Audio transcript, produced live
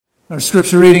Our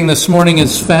scripture reading this morning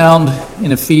is found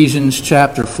in Ephesians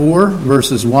chapter 4,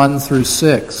 verses 1 through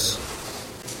 6.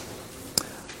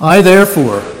 I,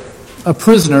 therefore, a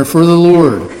prisoner for the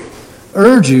Lord,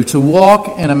 urge you to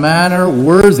walk in a manner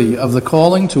worthy of the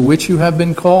calling to which you have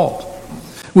been called,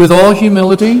 with all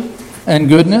humility and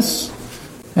goodness,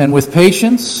 and with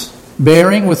patience,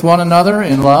 bearing with one another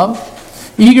in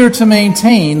love, eager to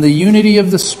maintain the unity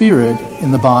of the Spirit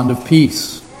in the bond of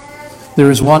peace.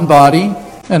 There is one body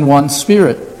and one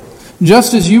Spirit,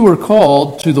 just as you were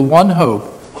called to the one hope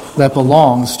that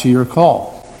belongs to your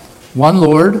call. One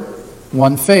Lord,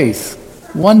 one faith,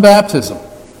 one baptism,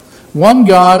 one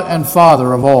God and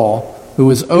Father of all,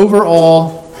 who is over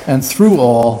all and through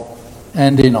all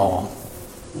and in all.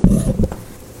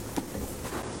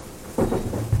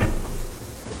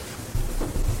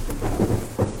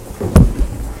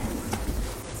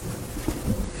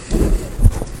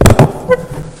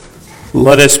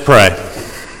 Let us pray.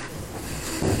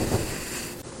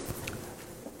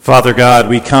 Father God,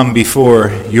 we come before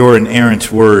your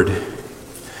inerrant word,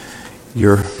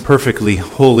 your perfectly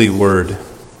holy word.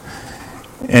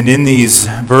 And in these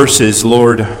verses,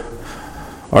 Lord,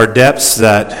 are depths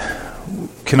that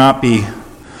cannot be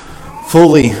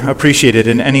fully appreciated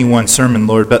in any one sermon,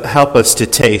 Lord, but help us to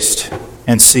taste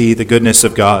and see the goodness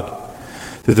of God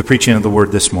through the preaching of the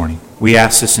word this morning. We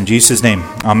ask this in Jesus' name.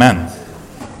 Amen.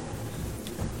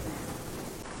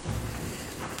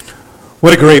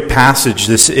 What a great passage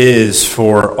this is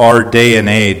for our day and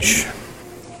age.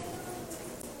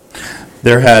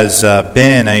 There has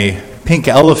been a pink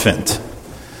elephant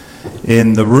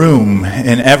in the room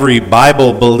in every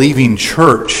Bible-believing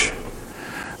church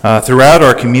throughout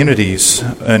our communities,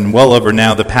 and well over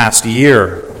now the past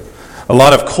year. A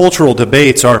lot of cultural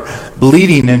debates are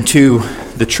bleeding into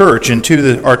the church,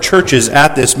 into our churches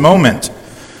at this moment.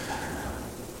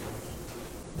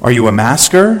 Are you a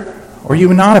masker? Or are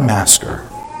you not a masker?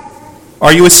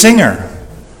 Are you a singer?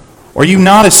 Or are you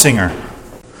not a singer?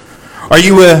 Are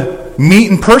you a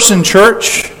meet-in-person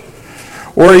church?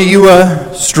 Or are you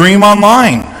a stream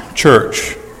online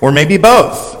church? Or maybe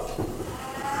both?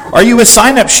 Are you a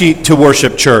sign-up sheet to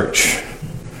worship church?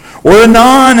 Or a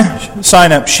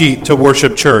non-sign-up sheet to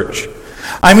worship church?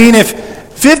 I mean, if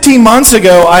 15 months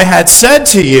ago I had said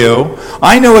to you,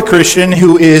 I know a Christian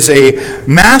who is a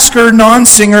masker,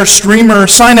 non-singer, streamer,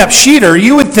 sign-up sheeter,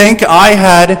 you would think I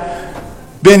had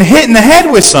been hit in the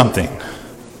head with something.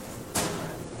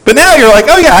 But now you're like,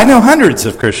 oh yeah, I know hundreds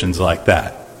of Christians like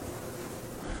that.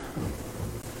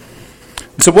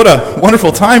 So what a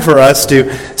wonderful time for us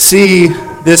to see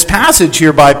this passage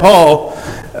here by Paul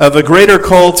of a greater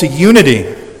call to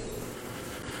unity.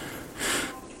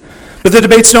 But the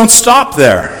debates don't stop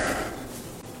there.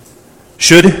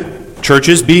 Should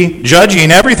churches be judging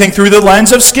everything through the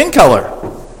lens of skin color?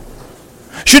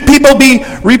 Should people be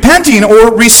repenting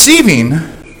or receiving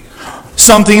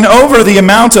something over the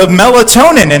amount of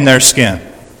melatonin in their skin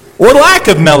or lack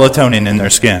of melatonin in their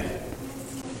skin?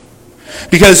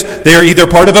 Because they're either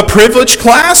part of a privileged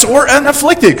class or an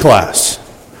afflicted class.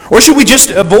 Or should we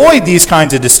just avoid these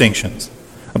kinds of distinctions?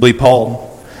 I believe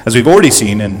Paul, as we've already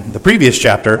seen in the previous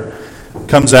chapter,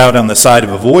 comes out on the side of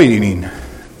avoiding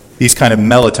these kind of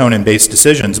melatonin-based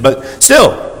decisions. But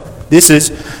still, this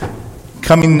is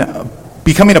becoming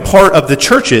a part of the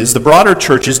church's, the broader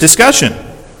church's discussion.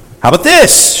 How about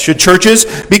this? Should churches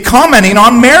be commenting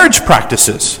on marriage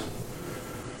practices?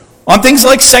 On things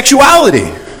like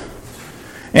sexuality?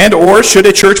 And or should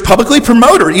a church publicly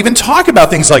promote or even talk about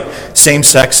things like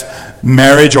same-sex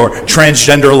marriage or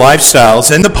transgender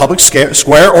lifestyles in the public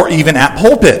square or even at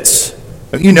pulpits?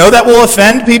 You know that will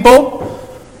offend people?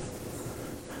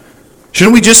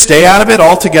 Shouldn't we just stay out of it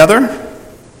altogether?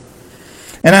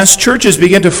 And as churches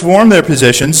begin to form their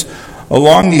positions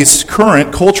along these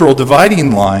current cultural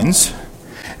dividing lines,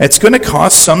 it's going to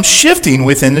cause some shifting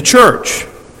within the church.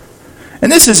 And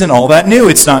this isn't all that new.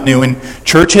 It's not new in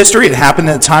church history. It happened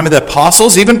at the time of the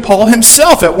apostles. Even Paul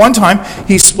himself, at one time,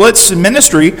 he splits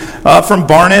ministry from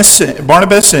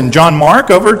Barnabas and John Mark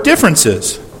over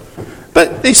differences.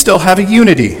 But they still have a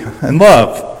unity and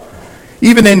love.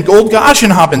 Even in Old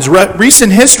Goshenhoppen's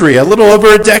recent history, a little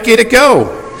over a decade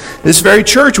ago, this very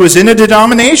church was in a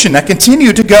denomination that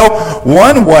continued to go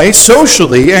one way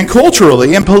socially and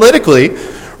culturally and politically,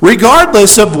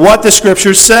 regardless of what the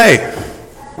scriptures say.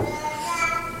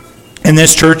 And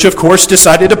this church, of course,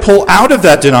 decided to pull out of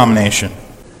that denomination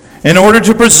in order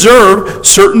to preserve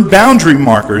certain boundary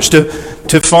markers, to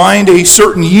find a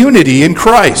certain unity in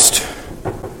Christ.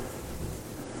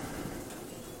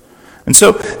 And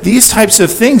so these types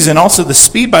of things, and also the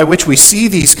speed by which we see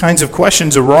these kinds of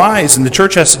questions arise and the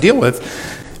church has to deal with,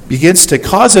 begins to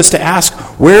cause us to ask,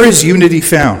 where is unity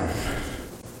found?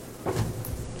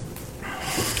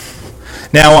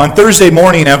 Now, on Thursday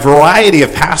morning, a variety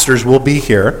of pastors will be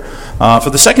here for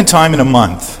the second time in a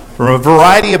month from a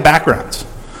variety of backgrounds.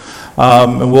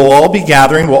 We'll all be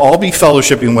gathering, we'll all be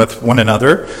fellowshipping with one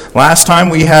another. Last time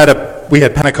we had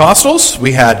Pentecostals,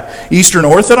 we had Eastern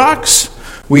Orthodox,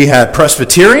 we had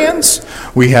Presbyterians,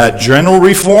 we had General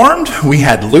Reformed, we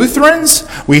had Lutherans,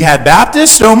 we had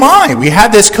Baptists. Oh my, we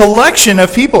had this collection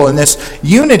of people in this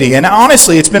unity. And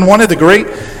honestly, it's been one of the great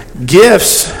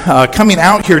gifts coming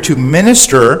out here to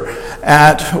minister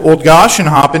at Old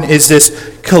Goshenhoppen is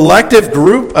this collective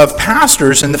group of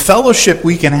pastors and the fellowship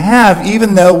we can have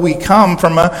even though we come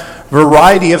from a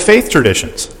variety of faith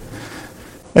traditions.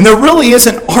 And there really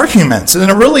isn't arguments and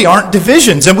there really aren't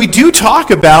divisions. And we do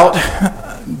talk about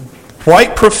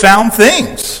quite profound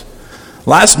things.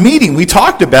 Last meeting we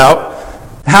talked about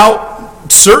how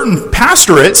certain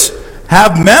pastorates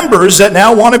have members that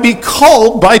now want to be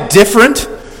called by different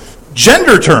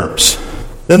gender terms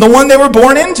than the one they were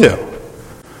born into.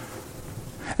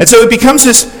 And so it becomes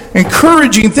this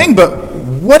encouraging thing, but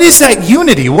what is that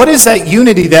unity? What is that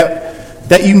unity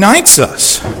that unites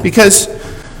us? Because,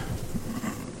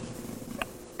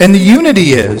 and the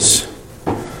unity is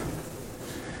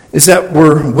that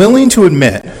we're willing to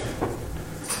admit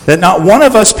that not one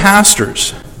of us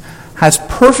pastors has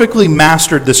perfectly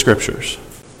mastered the Scriptures.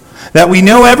 That we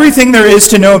know everything there is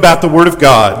to know about the Word of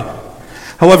God.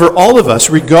 However, all of us,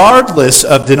 regardless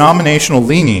of denominational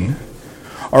leaning,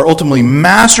 are ultimately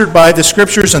mastered by the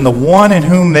Scriptures and the one in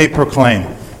whom they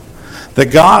proclaim, the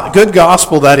good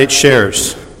gospel that it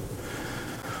shares.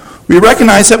 We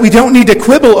recognize that we don't need to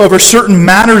quibble over certain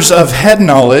matters of head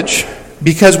knowledge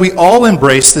because we all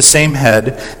embrace the same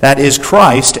head, that is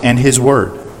Christ and His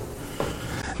Word.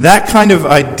 That kind of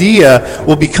idea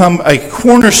will become a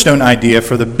cornerstone idea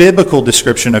for the biblical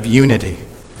description of unity.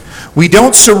 We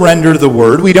don't surrender the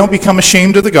Word. We don't become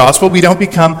ashamed of the gospel. We don't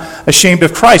become ashamed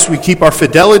of Christ. We keep our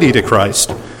fidelity to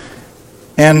Christ.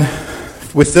 And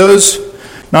with those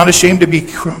not ashamed to be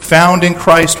found in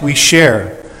Christ, we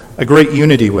share a great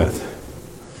unity with.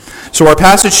 So our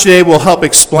passage today will help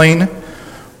explain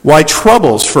why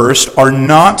troubles, first, are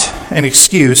not an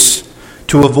excuse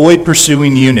to avoid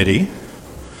pursuing unity.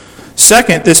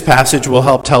 Second, this passage will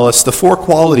help tell us the four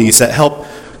qualities that help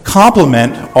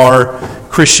complement our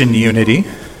Christian unity.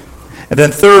 And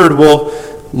then third, we'll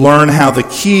learn how the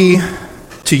key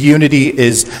to unity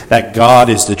is that God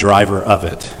is the driver of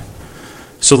it.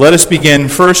 So let us begin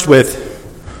first with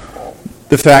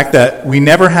the fact that we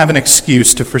never have an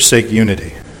excuse to forsake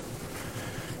unity.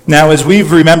 Now, as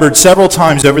we've remembered several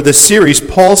times over this series,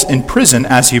 Paul's in prison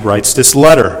as he writes this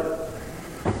letter.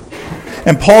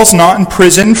 And Paul's not in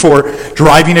prison for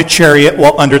driving a chariot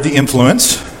while under the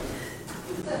influence.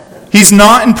 He's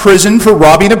not in prison for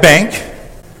robbing a bank,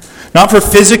 not for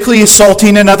physically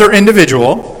assaulting another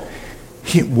individual.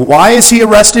 Why is he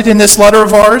arrested in this letter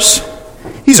of ours?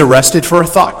 He's arrested for a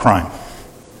thought crime.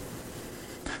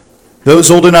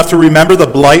 Those old enough to remember the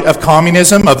blight of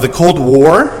communism, of the Cold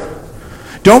War,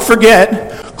 don't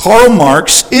forget, Karl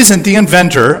Marx isn't the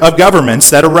inventor of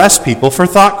governments that arrest people for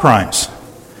thought crimes.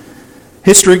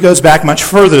 History goes back much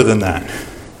further than that.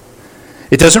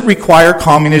 It doesn't require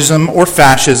communism or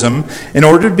fascism in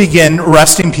order to begin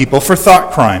arresting people for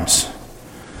thought crimes.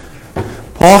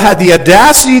 Paul had the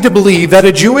audacity to believe that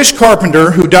a Jewish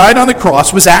carpenter who died on the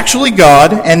cross was actually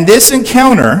God, and this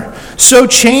encounter so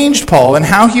changed Paul in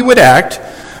how he would act,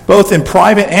 both in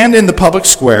private and in the public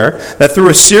square, that through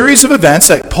a series of events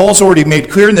that Paul's already made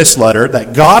clear in this letter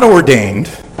that God ordained,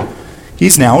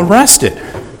 he's now arrested.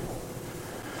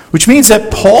 Which means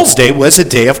that Paul's day was a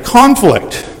day of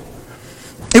conflict.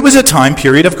 It was a time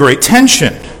period of great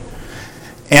tension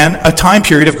and a time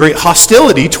period of great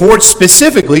hostility towards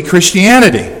specifically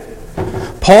Christianity.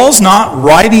 Paul's not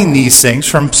writing these things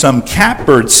from some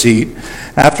catbird seat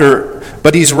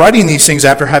but he's writing these things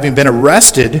after having been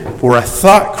arrested for a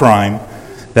thought crime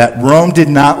that Rome did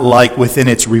not like within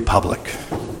its republic.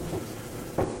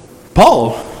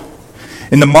 Paul,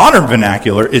 in the modern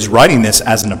vernacular, is writing this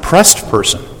as an oppressed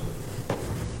person.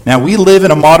 Now, we live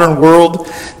in a modern world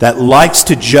that likes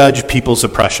to judge people's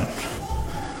oppression.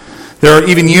 There are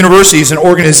even universities and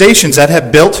organizations that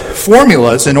have built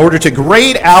formulas in order to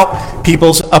grade out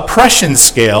people's oppression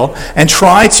scale and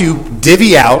try to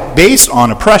divvy out based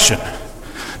on oppression.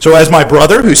 So as my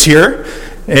brother, who's here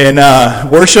in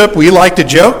worship, we like to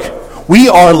joke, we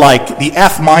are like the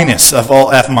F- of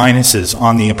all F-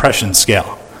 on the oppression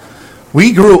scale.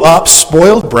 We grew up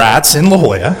spoiled brats in La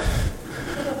Jolla.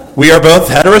 We are both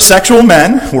heterosexual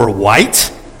men. We're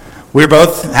white. We're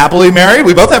both happily married.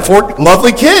 We both have 4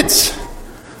 lovely kids.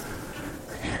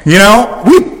 You know,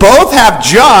 we both have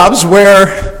jobs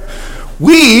where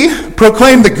we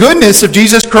proclaim the goodness of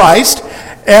Jesus Christ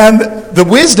and the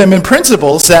wisdom and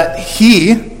principles that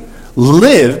he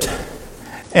lived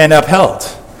and upheld.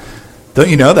 Don't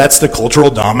you know that's the cultural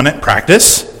dominant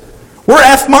practice? We're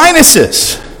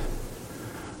F-minuses.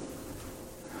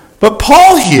 But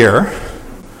Paul here,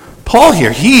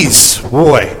 he's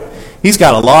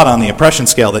got a lot on the oppression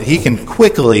scale that he can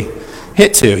quickly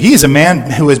hit to. He's a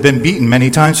man who has been beaten many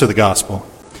times for the gospel.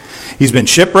 He's been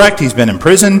shipwrecked, he's been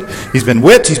imprisoned, he's been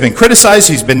whipped, he's been criticized,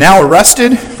 he's been now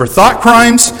arrested for thought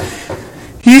crimes.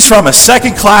 He's from a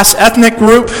second-class ethnic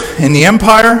group in the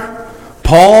empire.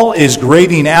 Paul is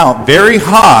grading out very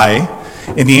high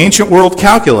in the ancient world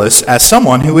calculus as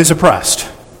someone who is oppressed.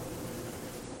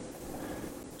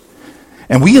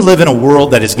 And we live in a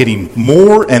world that is getting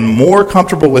more and more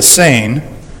comfortable with saying,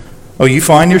 oh, you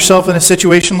find yourself in a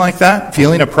situation like that,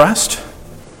 feeling oppressed?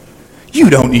 You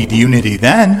don't need unity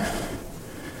then.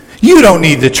 You don't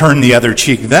need to turn the other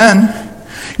cheek then.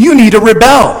 You need to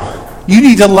rebel. You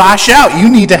need to lash out. You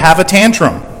need to have a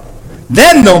tantrum.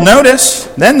 Then they'll notice.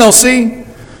 Then they'll see.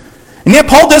 And yet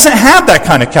Paul doesn't have that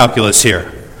kind of calculus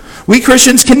here. We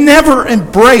Christians can never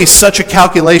embrace such a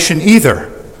calculation either.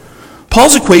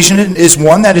 Paul's equation is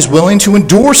one that is willing to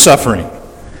endure suffering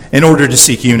in order to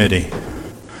seek unity.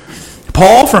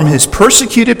 Paul, from his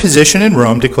persecuted position in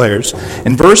Rome, declares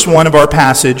in verse 1 of our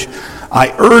passage,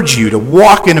 I urge you to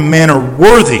walk in a manner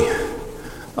worthy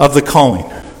of the calling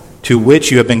to which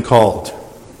you have been called.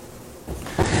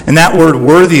 And that word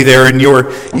worthy there in your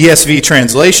ESV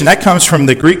translation, that comes from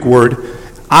the Greek word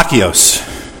akios,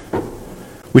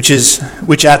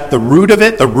 which at the root of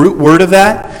it, the root word of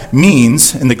that,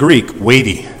 means in the Greek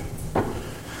weighty.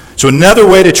 So another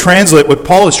way to translate what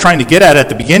Paul is trying to get at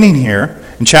the beginning here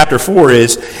in chapter 4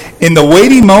 is, in the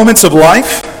weighty moments of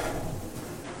life,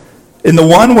 in the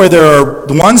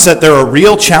ones that there are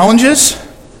real challenges,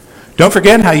 don't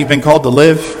forget how you've been called to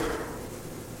live.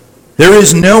 There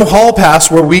is no hall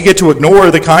pass where we get to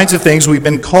ignore the kinds of things we've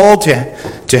been called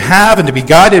to have and to be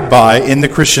guided by in the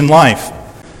Christian life.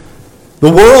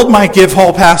 The world might give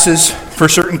hall passes for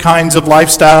certain kinds of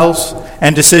lifestyles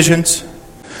and decisions.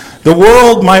 The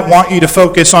world might want you to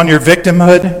focus on your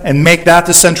victimhood and make that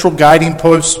the central guiding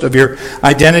post of your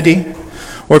identity.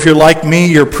 Or if you're like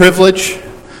me, your privilege.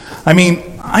 I mean,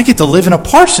 I get to live in a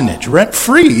parsonage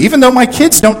rent-free, even though my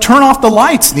kids don't turn off the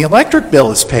lights and the electric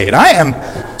bill is paid. I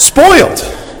am spoiled.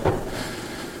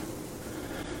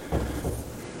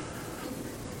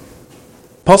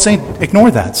 Paul's saying, ignore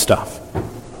that stuff.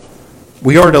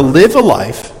 We are to live a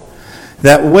life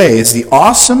that weighs the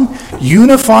awesome,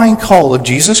 unifying call of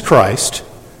Jesus Christ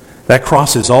that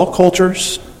crosses all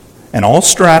cultures and all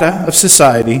strata of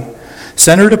society,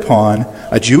 centered upon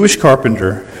a Jewish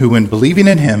carpenter who, in believing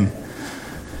in him,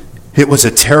 it was a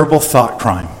terrible thought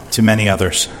crime to many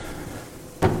others.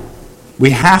 We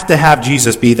have to have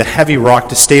Jesus be the heavy rock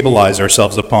to stabilize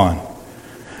ourselves upon.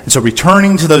 And so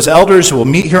returning to those elders who will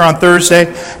meet here on Thursday,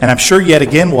 and I'm sure yet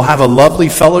again we'll have a lovely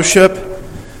fellowship,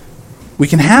 we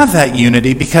can have that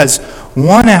unity because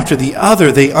one after the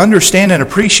other, they understand and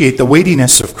appreciate the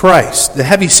weightiness of Christ, the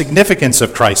heavy significance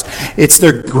of Christ. It's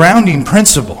their grounding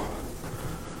principle.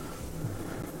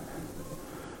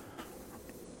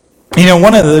 You know,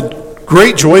 one of the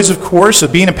great joys, of course,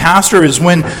 of being a pastor is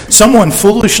when someone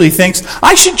foolishly thinks,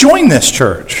 I should join this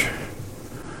church.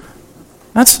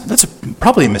 That's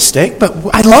probably a mistake, but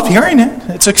I love hearing it.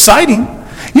 It's exciting.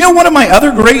 You know, one of my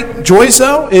other great joys,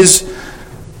 though, is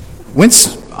when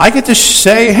I get to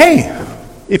say, hey,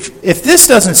 if this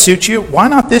doesn't suit you, why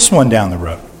not this one down the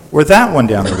road or that one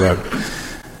down the road?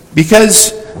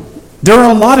 Because there are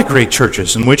a lot of great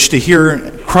churches in which to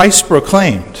hear Christ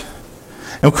proclaimed.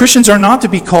 Now, Christians are not to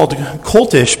be called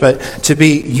cultish, but to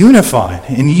be unified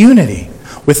in unity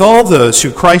with all those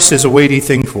who Christ is a weighty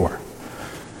thing for.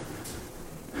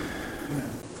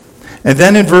 And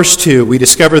then in verse 2, we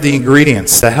discover the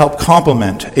ingredients that help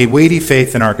complement a weighty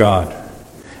faith in our God.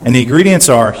 And the ingredients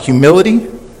are humility,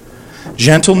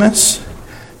 gentleness,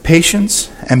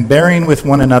 patience, and bearing with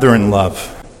one another in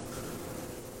love.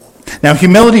 Now,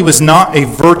 humility was not a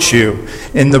virtue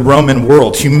in the Roman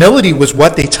world. Humility was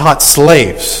what they taught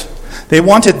slaves. They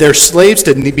wanted their slaves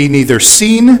to be neither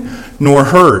seen nor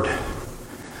heard.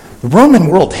 The Roman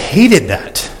world hated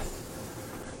that.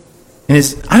 And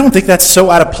I don't think that's so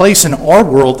out of place in our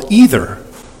world either.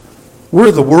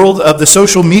 We're the world of the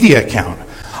social media account.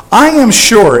 I am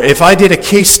sure if I did a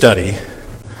case study,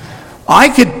 I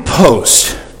could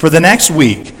post for the next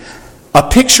week a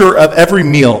picture of every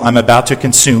meal I'm about to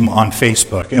consume on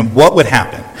Facebook, and what would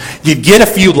happen? You'd get a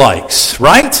few likes,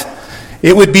 right?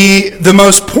 It would be the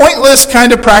most pointless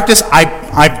kind of practice.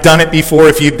 I've done it before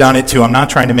if you've done it too. I'm not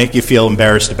trying to make you feel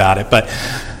embarrassed about it, but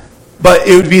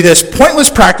it would be this pointless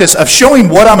practice of showing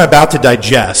what I'm about to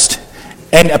digest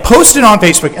and post it on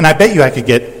Facebook, and I bet you I could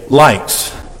get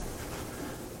likes.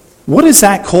 What does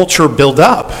that culture build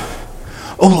up?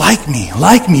 Oh, like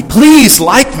me, please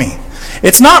like me.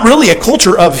 It's not really a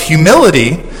culture of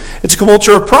humility. It's a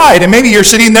culture of pride. And maybe you're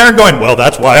sitting there going, well,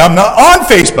 that's why I'm not on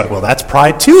Facebook. Well, that's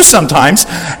pride too sometimes.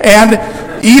 And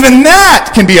even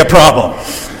that can be a problem.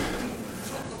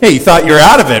 Hey, you thought you're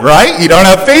out of it, right? You don't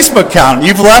have a Facebook account.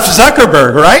 You've left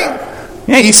Zuckerberg, right?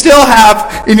 Yeah, you still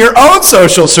have, in your own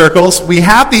social circles, we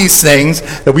have these things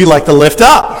that we like to lift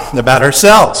up about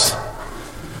ourselves.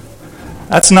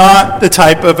 That's not the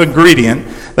type of ingredient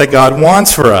that God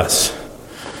wants for us.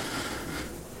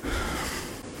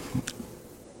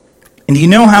 And do you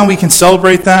know how we can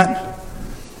celebrate that?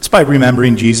 It's by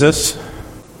remembering Jesus,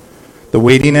 the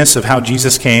weightiness of how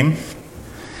Jesus came.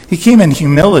 He came in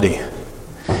humility.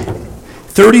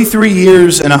 33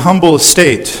 years in a humble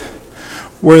estate,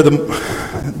 where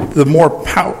the more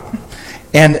power,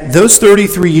 and those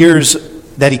 33 years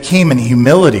that he came in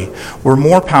humility were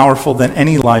more powerful than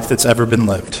any life that's ever been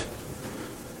lived.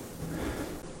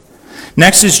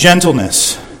 Next is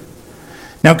gentleness.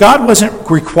 Now, God wasn't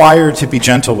required to be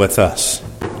gentle with us.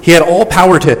 He had all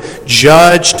power to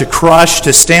judge, to crush,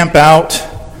 to stamp out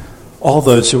all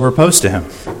those who were opposed to him,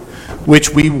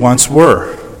 which we once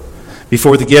were,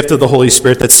 before the gift of the Holy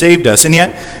Spirit that saved us. And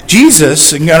yet,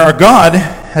 Jesus, our God,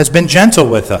 has been gentle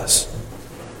with us.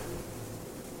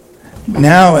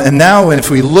 Now, if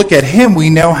we look at him,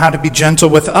 we know how to be gentle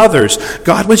with others.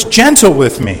 God was gentle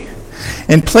with me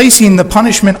in placing the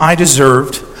punishment I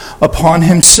deserved upon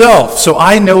himself. So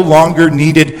I no longer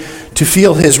needed to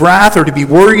feel his wrath or to be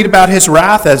worried about his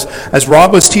wrath, as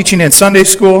Rob was teaching in Sunday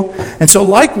school. And so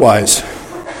likewise,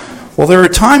 well, there are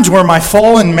times where my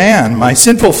fallen man, my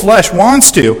sinful flesh,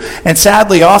 wants to, and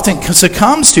sadly often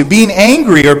succumbs to, being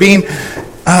angry or being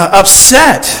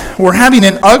upset or having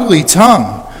an ugly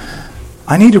tongue.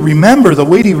 I need to remember the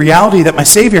weighty reality that my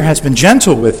Savior has been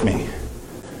gentle with me.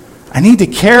 I need to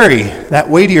carry that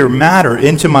weightier matter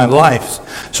into my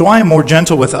life so I am more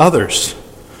gentle with others.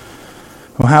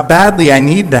 Well, how badly I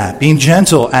need that, being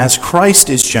gentle as Christ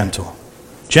is gentle.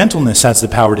 Gentleness has the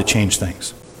power to change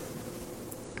things.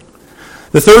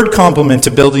 The third complement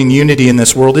to building unity in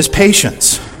this world is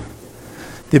patience.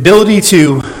 The ability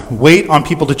to wait on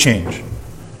people to change.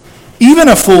 Even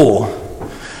a fool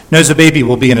knows a baby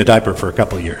will be in a diaper for a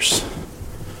couple of years.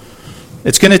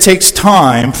 It's going to take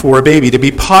time for a baby to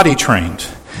be potty trained.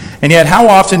 And yet, how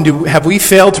often have we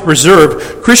failed to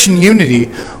preserve Christian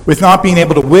unity with not being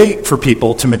able to wait for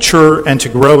people to mature and to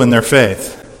grow in their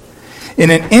faith? In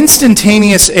an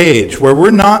instantaneous age where we're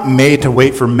not made to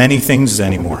wait for many things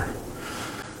anymore,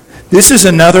 this is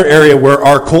another area where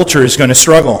our culture is going to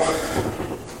struggle.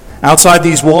 Outside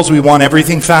these walls, we want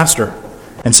everything faster.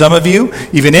 And some of you,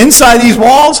 even inside these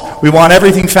walls, we want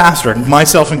everything faster,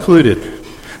 myself included.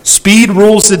 Speed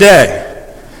rules the day.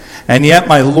 And yet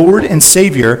my Lord and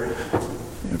Savior,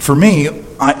 for me,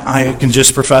 I can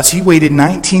just profess, he waited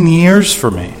 19 years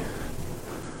for me.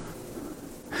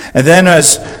 And then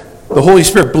as the Holy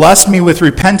Spirit blessed me with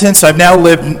repentance, I've now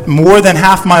lived more than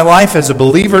half my life as a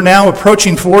believer now,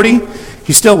 approaching 40.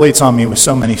 He still waits on me with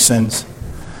so many sins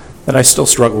that I still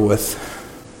struggle with.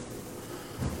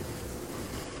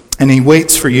 And he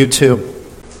waits for you too.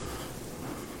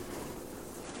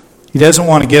 He doesn't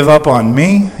want to give up on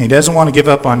me. He doesn't want to give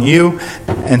up on you.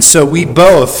 And so we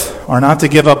both are not to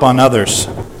give up on others.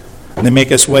 And they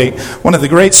make us wait. One of the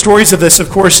great stories of this, of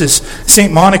course, is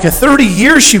St. Monica. 30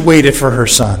 years she waited for her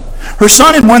son. Her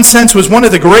son, in one sense, was one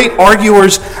of the great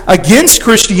arguers against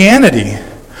Christianity,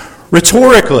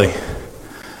 rhetorically.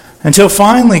 Until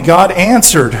finally God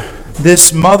answered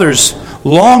this mother's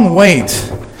long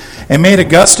wait and made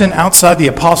Augustine, outside the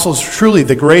apostles, truly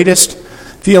the greatest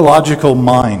theological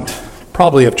mind,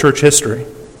 probably of church history.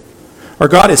 Our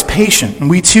God is patient, and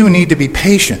we too need to be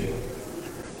patient.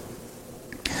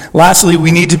 Lastly,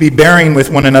 we need to be bearing with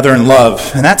one another in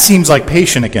love, and that seems like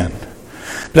patient again.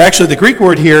 But actually, the Greek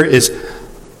word here is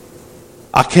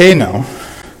akeno,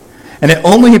 and it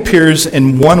only appears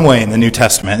in one way in the New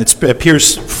Testament. It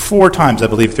appears 4 times, I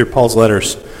believe, through Paul's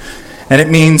letters. And it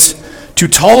means to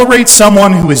tolerate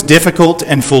someone who is difficult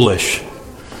and foolish.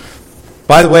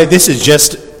 By the way, this is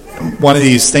just one of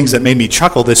these things that made me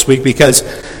chuckle this week, because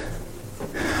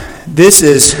This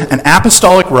is an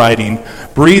apostolic writing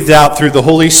breathed out through the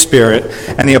Holy Spirit,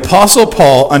 and the Apostle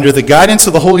Paul, under the guidance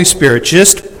of the Holy Spirit,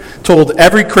 just told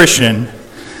every Christian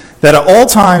that at all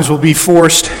times will be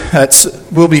forced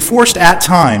at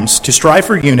times to strive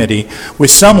for unity with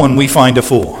someone we find a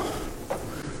fool.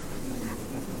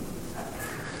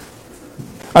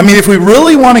 I mean, if we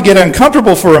really want to get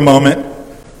uncomfortable for a moment,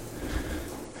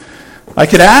 I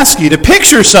could ask you to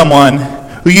picture someone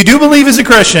who you do believe is a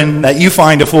Christian that you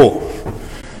find a fool.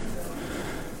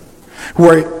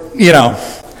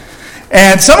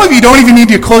 And some of you don't even need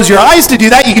to close your eyes to do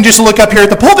that. You can just look up here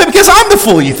at the pulpit because I'm the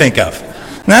fool you think of.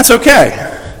 And that's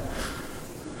okay.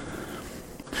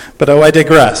 But I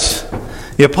digress.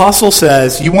 The apostle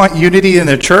says, you want unity in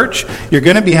the church? You're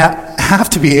going to have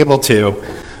to be able to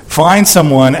find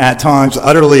someone at times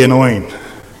utterly annoying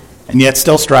and yet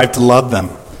still strive to love them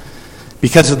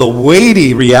because of the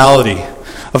weighty reality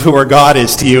of who our God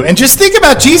is to you. And just think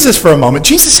about Jesus for a moment.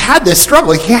 Jesus had this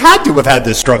struggle. He had to have had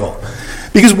this struggle.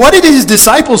 Because what did his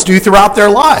disciples do throughout their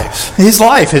lives? His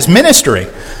life, his ministry.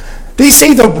 They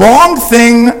say the wrong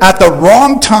thing at the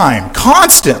wrong time,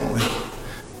 constantly.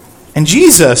 And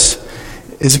Jesus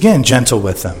is, again, gentle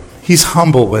with them. He's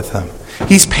humble with them.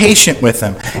 He's patient with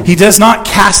them. He does not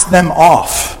cast them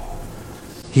off.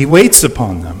 He waits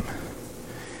upon them.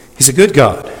 He's a good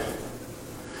God.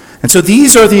 And so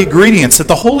these are the ingredients that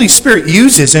the Holy Spirit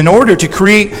uses in order to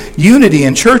create unity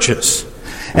in churches.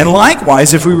 And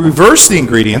likewise, if we reverse the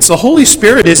ingredients, the Holy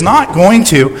Spirit is not going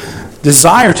to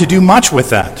desire to do much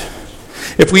with that.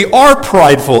 If we are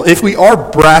prideful, if we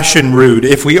are brash and rude,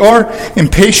 if we are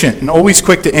impatient and always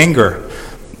quick to anger,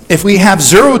 if we have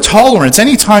zero tolerance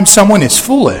anytime someone is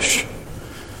foolish,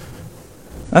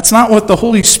 that's not what the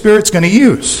Holy Spirit's going to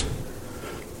use.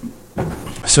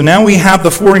 So now we have the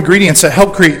four ingredients that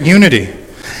help create unity.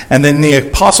 And then the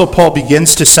Apostle Paul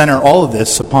begins to center all of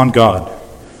this upon God.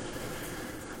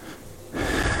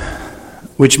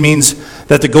 Which means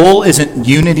that the goal isn't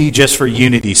unity just for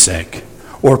unity's sake,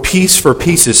 or peace for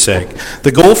peace's sake.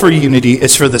 The goal for unity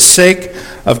is for the sake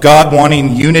of God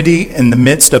wanting unity in the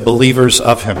midst of believers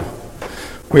of Him.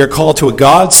 We are called to a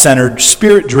God-centered,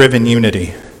 Spirit-driven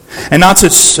unity. And not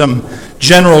just some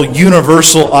general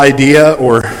universal idea,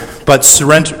 but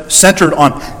centered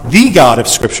on the God of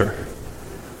Scripture.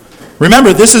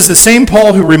 Remember, this is the same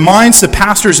Paul who reminds the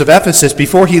pastors of Ephesus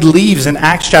before he leaves in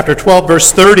Acts chapter 12,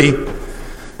 verse 30,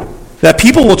 that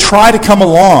people will try to come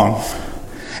along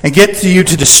and get you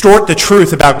to distort the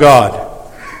truth about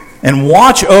God. And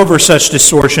watch over such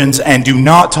distortions and do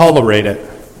not tolerate it.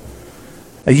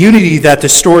 A unity that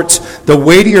distorts the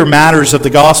weightier matters of the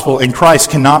gospel in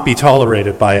Christ cannot be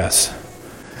tolerated by us.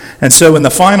 And so in the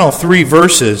final three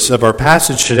verses of our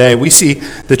passage today, we see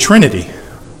the Trinity.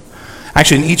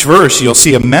 Actually, in each verse, you'll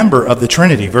see a member of the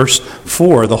Trinity. Verse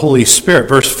 4, the Holy Spirit.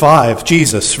 Verse 5,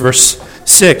 Jesus. Verse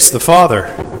 6, the Father.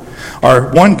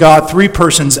 Our one God, three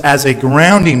persons as a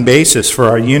grounding basis for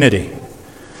our unity.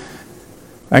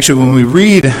 Actually, when we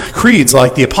read creeds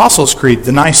like the Apostles' Creed,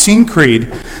 the Nicene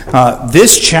Creed,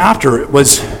 this chapter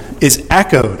is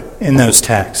echoed in those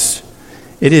texts.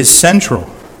 It is central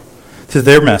to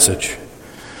their message.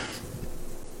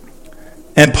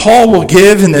 And Paul will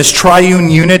give in this triune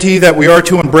unity that we are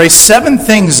to embrace 7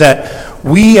 things that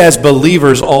we as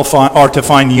believers all are to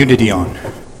find unity on.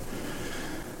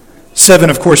 7,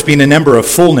 of course, being a number of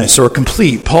fullness or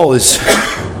complete. Paul is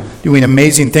doing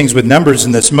amazing things with numbers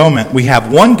in this moment. We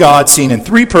have one God seen in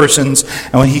 3 persons,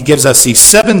 and when he gives us these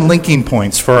 7 linking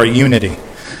points for our unity,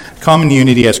 common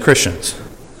unity as Christians.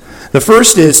 The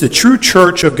first is the true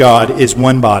church of God is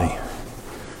one body.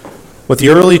 What the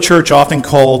early church often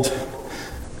called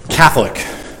Catholic.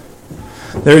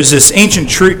 There's this ancient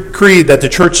creed that the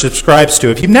church subscribes to.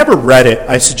 If you've never read it,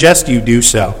 I suggest you do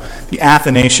so. The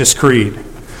Athanasius Creed.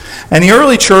 And the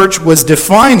early church was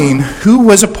defining who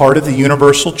was a part of the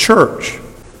universal church.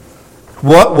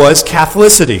 What was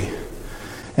Catholicity?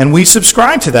 And we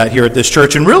subscribe to that here at this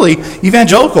church. And really,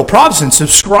 evangelical Protestants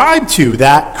subscribe to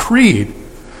that creed.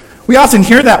 We often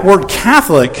hear that word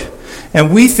Catholic,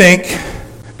 and we think,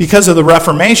 because of the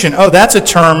Reformation, oh, that's a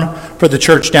term for the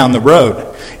church down the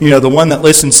road. You know, the one that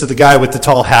listens to the guy with the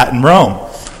tall hat in Rome.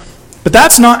 But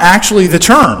that's not actually the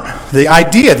term. The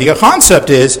idea, the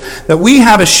concept is that we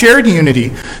have a shared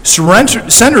unity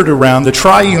centered around the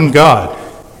triune God.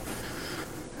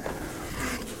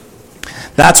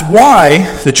 That's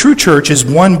why the true church is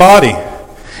one body.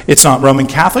 It's not Roman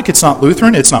Catholic, it's not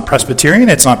Lutheran, it's not Presbyterian,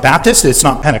 it's not Baptist, it's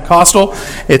not Pentecostal,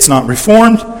 it's not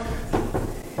Reformed.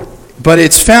 But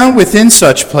it's found within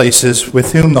such places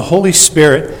with whom the Holy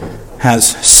Spirit has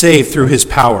saved through his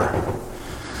power.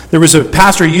 There was a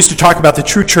pastor who used to talk about the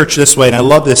true church this way, and I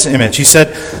love this image. He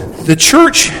said, the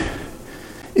church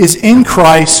is in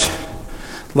Christ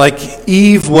like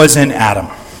Eve was in Adam,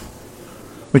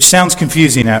 which sounds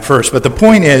confusing at first, but the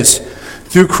point is,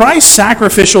 through Christ's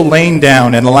sacrificial laying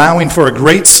down and allowing for a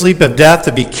great sleep of death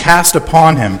to be cast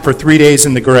upon him for 3 days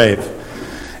in the grave,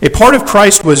 a part of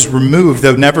Christ was removed,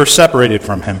 though never separated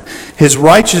from him. His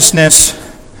righteousness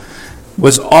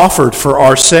was offered for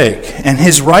our sake, and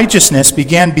his righteousness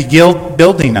began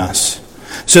building us,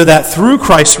 so that through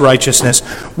Christ's righteousness,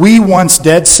 we once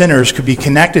dead sinners could be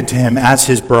connected to him as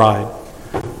his bride.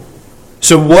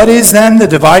 So what is then the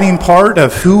dividing part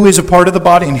of who is a part of the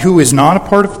body and who is not a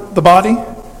part of the body?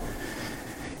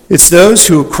 It's those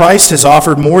who Christ has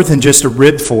offered more than just a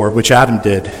rib for, which Adam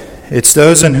did. It's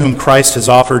those in whom Christ has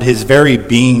offered his very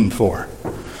being for.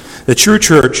 The true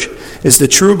church is the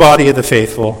true body of the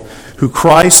faithful, who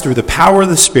Christ, through the power of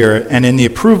the Spirit and in the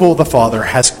approval of the Father,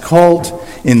 has called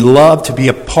in love to be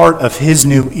a part of his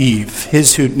new Eve,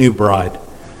 his new bride.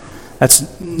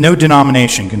 That's no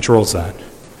denomination controls that.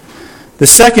 The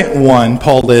second one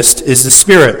Paul lists is the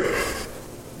Spirit.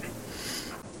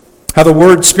 How the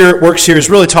word Spirit works here is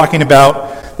really talking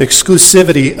about the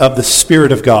exclusivity of the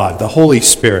Spirit of God, the Holy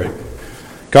Spirit.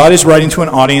 God is writing to an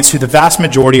audience who the vast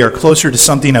majority are closer to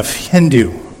something of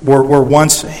Hindu, were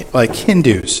once like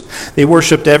Hindus. They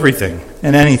worshipped everything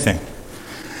and anything.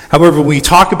 However, when we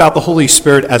talk about the Holy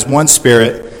Spirit as one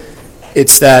Spirit,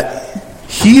 it's that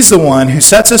he's the one who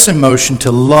sets us in motion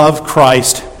to love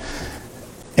Christ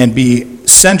and be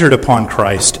centered upon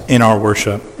Christ in our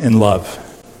worship and love.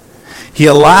 He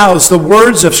allows the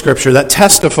words of Scripture that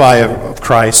testify of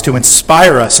Christ to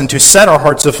inspire us and to set our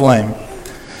hearts aflame.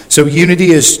 So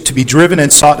unity is to be driven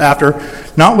and sought after,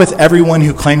 not with everyone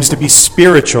who claims to be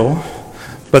spiritual,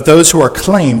 but those who are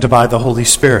claimed by the Holy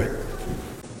Spirit.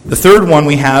 The third one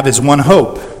we have is one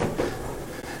hope.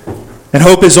 And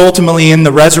hope is ultimately in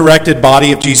the resurrected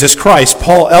body of Jesus Christ.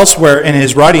 Paul elsewhere in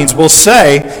his writings will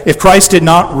say, if Christ did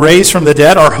not raise from the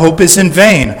dead, our hope is in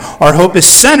vain. Our hope is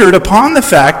centered upon the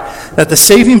fact that the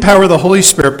saving power of the Holy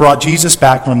Spirit brought Jesus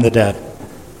back from the dead.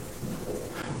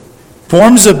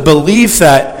 Forms of belief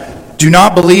that do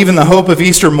not believe in the hope of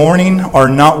Easter morning are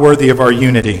not worthy of our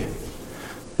unity.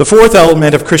 The fourth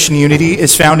element of Christian unity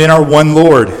is found in our one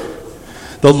Lord.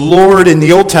 The Lord in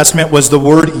the Old Testament was the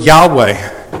word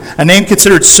Yahweh, a name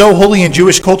considered so holy in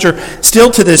Jewish culture.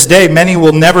 Still to this day, many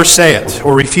will never say it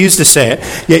or refuse to say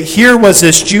it. Yet here was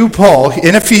this Jew, Paul,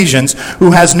 in Ephesians,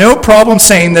 who has no problem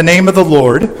saying the name of the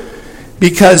Lord,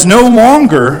 because no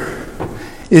longer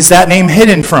is that name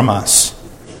hidden from us.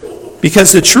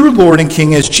 Because the true Lord and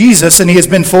King is Jesus, and he has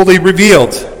been fully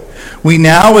revealed. We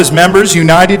now, as members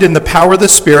united in the power of the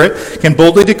Spirit, can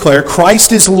boldly declare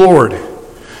Christ is Lord.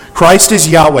 Christ is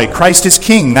Yahweh. Christ is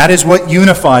King. That is what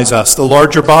unifies us, the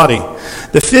larger body.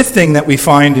 The fifth thing that we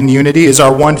find in unity is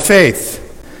our one faith.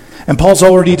 And Paul's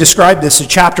already described this a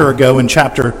chapter ago in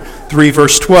chapter 3,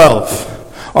 verse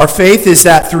 12. Our faith is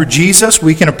that through Jesus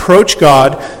we can approach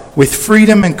God with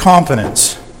freedom and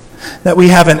confidence. That we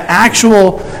have an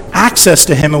actual access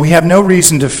to him and we have no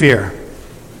reason to fear.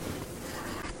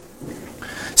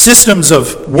 Systems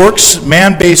of works,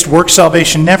 man-based work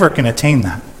salvation never can attain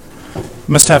that.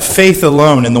 You must have faith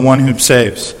alone in the one who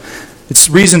saves. It's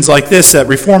reasons like this that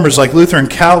reformers like Luther and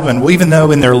Calvin, well, even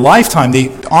though in their lifetime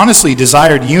they honestly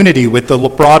desired unity with the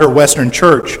broader Western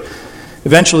church,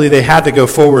 eventually they had to go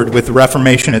forward with the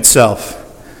Reformation itself.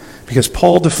 Because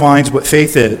Paul defines what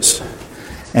faith is.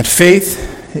 And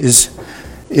faith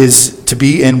is to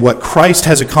be in what Christ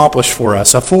has accomplished for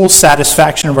us, a full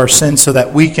satisfaction of our sins so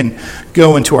that we can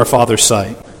go into our Father's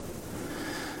sight.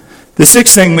 The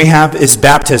sixth thing we have is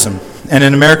baptism. And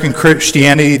in American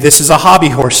Christianity, this is a hobby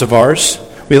horse of ours.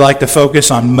 We like to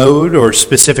focus on mode or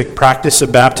specific practice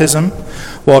of baptism,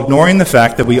 while ignoring the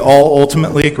fact that we all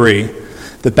ultimately agree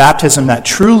the baptism that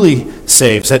truly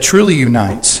saves, that truly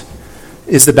unites,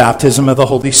 is the baptism of the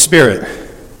Holy Spirit.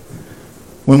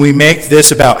 When we make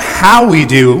this about how we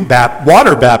do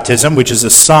water baptism, which is a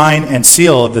sign and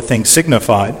seal of the thing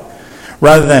signified,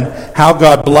 rather than how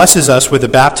God blesses us with the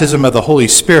baptism of the Holy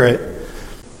Spirit,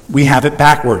 we have it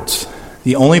backwards.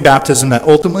 The only baptism that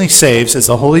ultimately saves is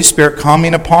the Holy Spirit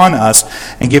coming upon us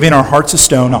and giving our hearts of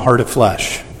stone a heart of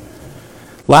flesh.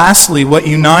 Lastly, what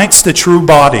unites the true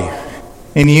body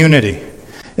in unity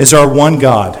is our one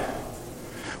God,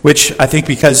 which I think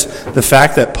because the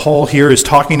fact that Paul here is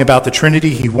talking about the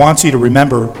Trinity, he wants you to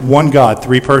remember one God,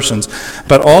 three persons.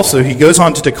 But also he goes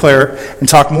on to declare and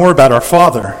talk more about our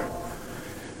Father,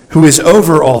 who is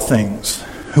over all things,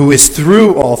 who is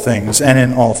through all things and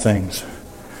in all things.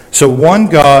 So one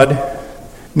God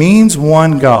means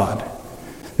one God.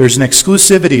 There's an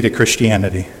exclusivity to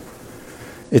Christianity.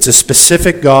 It's a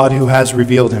specific God who has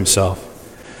revealed himself.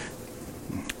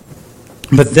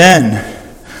 But then,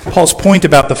 Paul's point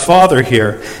about the Father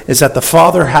here is that the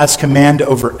Father has command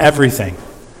over everything,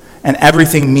 and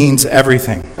everything means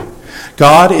everything.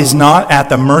 God is not at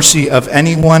the mercy of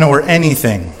anyone or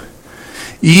anything.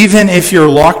 Even if you're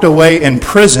locked away in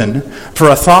prison for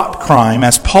a thought crime,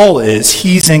 as Paul is,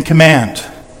 he's in command.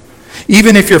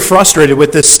 Even if you're frustrated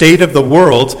with the state of the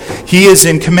world, he is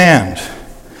in command.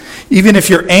 Even if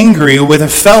you're angry with a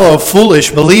fellow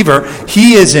foolish believer,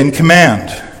 he is in command.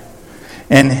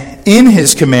 And in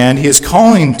his command, he is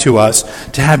calling to us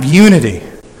to have unity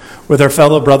with our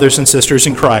fellow brothers and sisters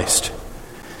in Christ.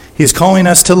 He is calling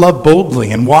us to love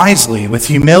boldly and wisely with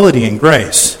humility and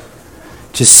grace,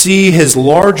 to see his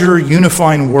larger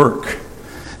unifying work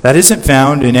that isn't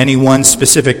found in any one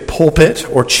specific pulpit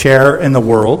or chair in the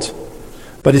world,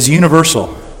 but is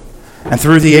universal and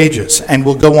through the ages and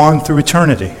will go on through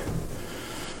eternity.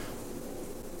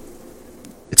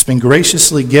 It's been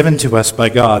graciously given to us by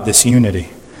God, this unity.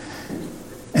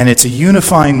 And it's a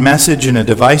unifying message in a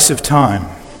divisive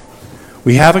time.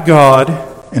 We have a God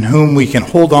in whom we can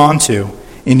hold on to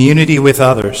in unity with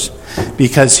others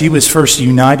because he was first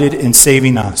united in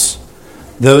saving us,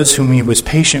 those whom he was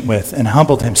patient with and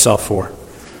humbled himself for.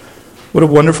 What a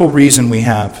wonderful reason we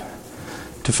have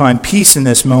to find peace in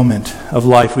this moment of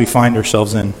life we find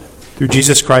ourselves in. Through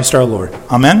Jesus Christ our Lord.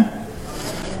 Amen?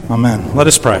 Amen. Let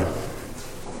us pray.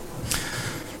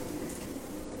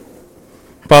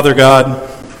 Father God,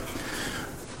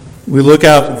 we look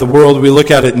out at the world, we look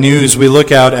out at news, we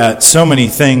look out at so many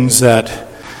things that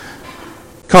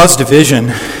cause division,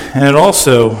 and it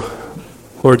also,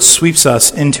 Lord, sweeps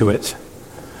us into it,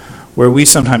 where we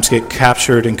sometimes get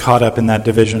captured and caught up in that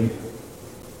division.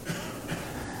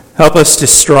 Help us to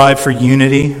strive for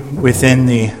unity within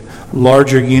the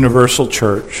larger universal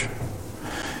church,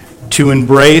 to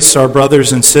embrace our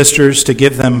brothers and sisters, to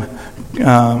give them,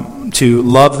 to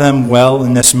love them well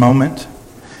in this moment,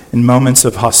 in moments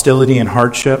of hostility and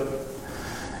hardship,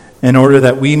 in order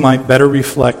that we might better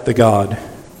reflect the God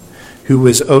who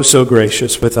was oh so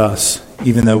gracious with us,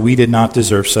 even though we did not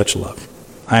deserve such love.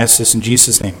 I ask this in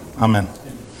Jesus' name. Amen.